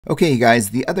Okay, you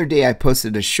guys, the other day I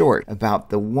posted a short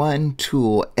about the one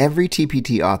tool every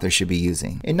TPT author should be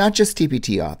using. And not just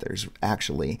TPT authors,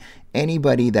 actually.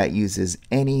 Anybody that uses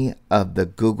any of the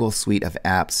Google suite of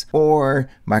apps or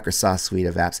Microsoft suite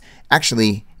of apps.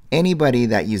 Actually, anybody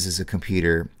that uses a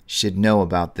computer should know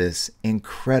about this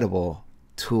incredible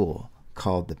tool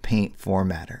called the Paint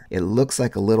Formatter. It looks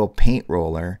like a little paint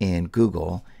roller in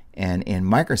Google, and in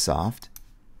Microsoft,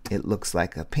 it looks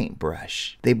like a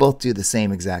paintbrush. They both do the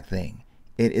same exact thing.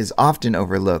 It is often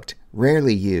overlooked,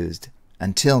 rarely used,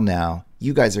 until now.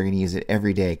 You guys are going to use it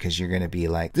every day because you're going to be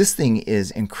like, this thing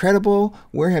is incredible.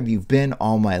 Where have you been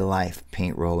all my life,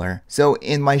 paint roller? So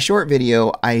in my short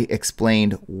video, I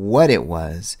explained what it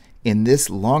was. In this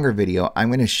longer video, I'm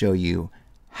going to show you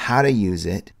how to use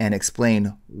it and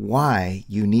explain why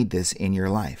you need this in your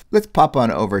life. Let's pop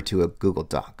on over to a Google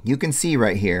Doc. You can see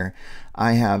right here,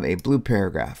 I have a blue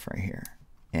paragraph right here,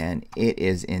 and it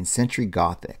is in Century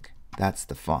Gothic. That's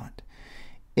the font.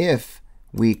 If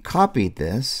we copied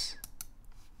this,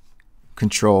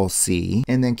 Control C,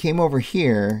 and then came over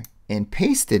here and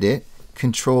pasted it,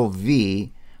 Control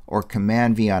V or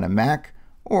Command V on a Mac,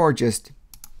 or just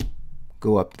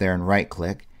go up there and right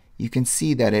click, you can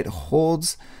see that it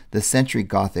holds the Century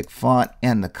Gothic font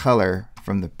and the color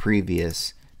from the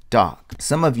previous doc.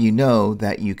 Some of you know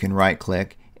that you can right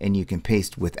click and you can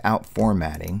paste without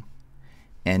formatting,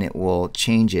 and it will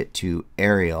change it to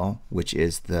Arial, which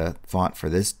is the font for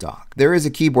this doc. There is a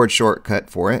keyboard shortcut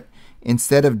for it.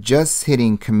 Instead of just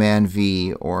hitting Command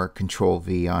V or Control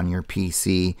V on your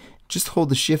PC, just hold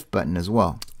the Shift button as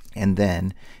well, and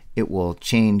then it will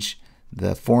change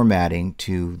the formatting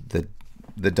to the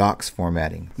doc's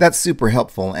formatting. That's super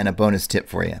helpful and a bonus tip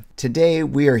for you. Today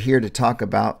we are here to talk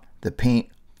about the paint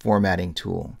formatting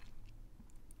tool.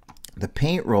 The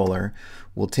paint roller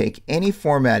will take any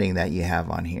formatting that you have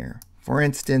on here. For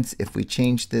instance, if we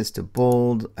change this to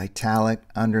bold, italic,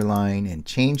 underline, and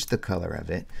change the color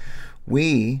of it,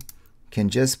 we can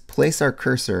just place our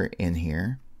cursor in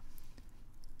here,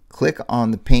 click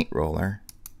on the paint roller,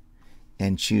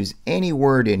 and choose any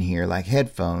word in here like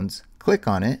headphones, click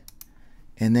on it,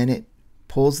 and then it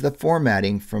pulls the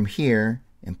formatting from here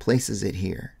and places it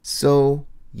here. So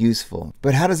useful.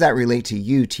 But how does that relate to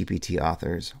you, TPT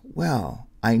authors? Well,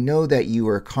 I know that you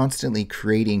are constantly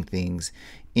creating things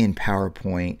in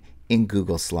PowerPoint, in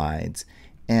Google Slides.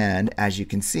 And as you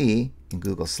can see, in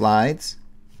Google Slides,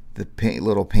 the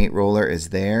little paint roller is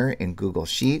there. In Google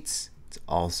Sheets, it's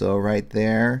also right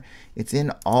there. It's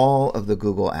in all of the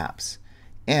Google apps.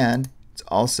 And it's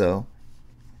also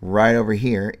right over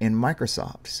here in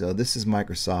Microsoft. So this is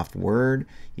Microsoft Word.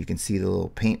 You can see the little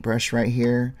paintbrush right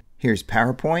here. Here's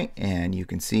PowerPoint, and you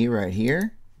can see right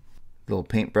here, the little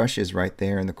paintbrush is right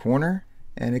there in the corner,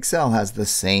 and Excel has the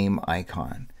same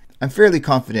icon. I'm fairly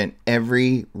confident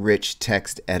every rich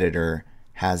text editor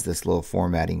has this little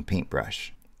formatting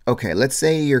paintbrush. Okay, let's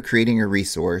say you're creating a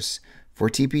resource for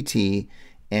TPT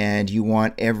and you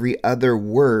want every other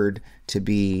word to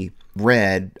be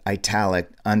red, italic,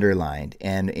 underlined,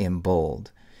 and in bold.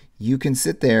 You can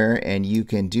sit there and you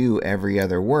can do every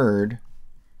other word,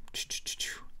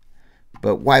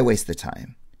 but why waste the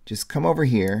time? Just come over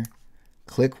here,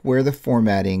 click where the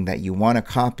formatting that you want to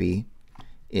copy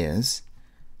is,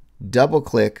 double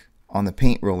click on the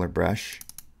paint roller brush,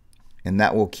 and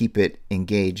that will keep it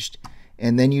engaged,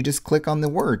 and then you just click on the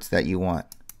words that you want.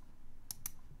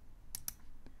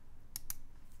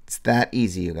 It's that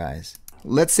easy, you guys.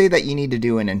 Let's say that you need to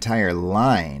do an entire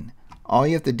line. All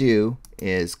you have to do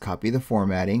is copy the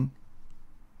formatting,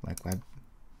 like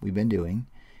we've been doing,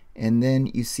 and then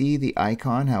you see the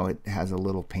icon, how it has a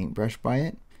little paintbrush by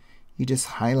it. You just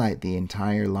highlight the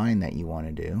entire line that you want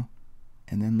to do,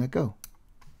 and then let go.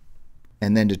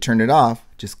 And then to turn it off,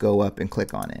 just go up and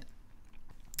click on it.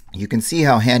 You can see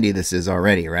how handy this is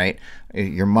already, right?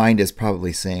 Your mind is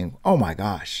probably saying, oh my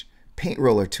gosh, paint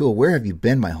roller tool, where have you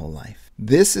been my whole life?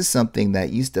 This is something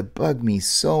that used to bug me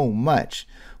so much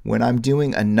when I'm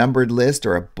doing a numbered list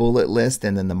or a bullet list,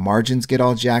 and then the margins get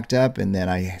all jacked up, and then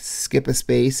I skip a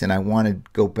space and I want to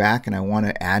go back and I want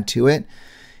to add to it.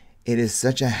 It is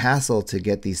such a hassle to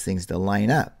get these things to line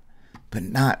up, but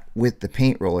not with the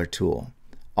paint roller tool.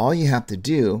 All you have to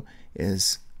do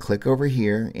is click over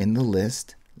here in the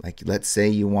list. Like, let's say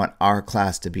you want our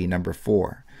class to be number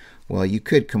 4. Well, you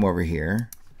could come over here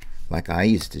like I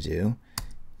used to do,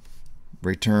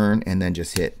 return, and then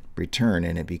just hit return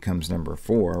and it becomes number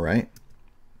 4, right?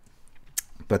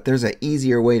 But there's an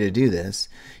easier way to do this.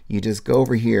 You just go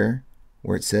over here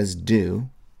where it says do,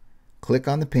 click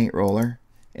on the paint roller,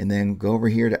 and then go over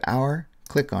here to our,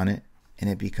 click on it, and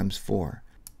it becomes 4.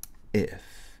 If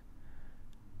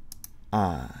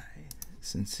I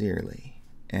sincerely.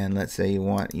 And let's say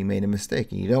you made a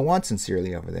mistake and you don't want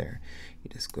sincerely over there. You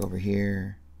just go over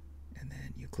here and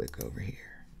then you click over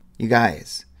here. You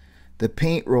guys, the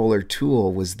paint roller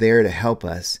tool was there to help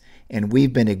us, and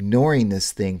we've been ignoring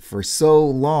this thing for so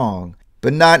long.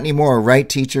 But not anymore, right,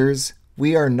 teachers?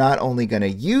 We are not only going to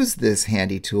use this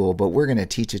handy tool, but we're going to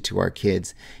teach it to our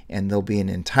kids, and there'll be an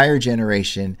entire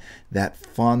generation that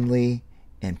fondly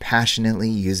and passionately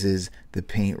uses the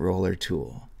paint roller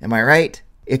tool. Am I right?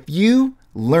 If you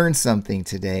learned something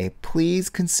today, please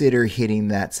consider hitting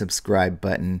that subscribe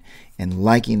button and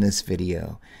liking this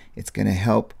video. It's going to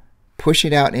help push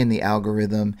it out in the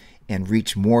algorithm and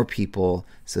reach more people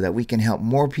so that we can help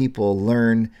more people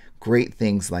learn great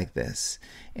things like this.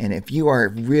 And if you are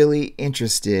really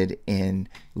interested in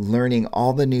learning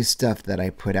all the new stuff that I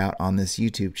put out on this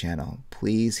YouTube channel,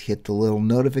 please hit the little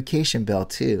notification bell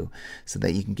too so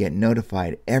that you can get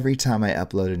notified every time I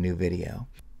upload a new video.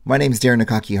 My name is Darin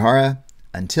Nakakihara.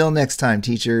 Until next time,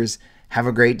 teachers, have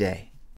a great day.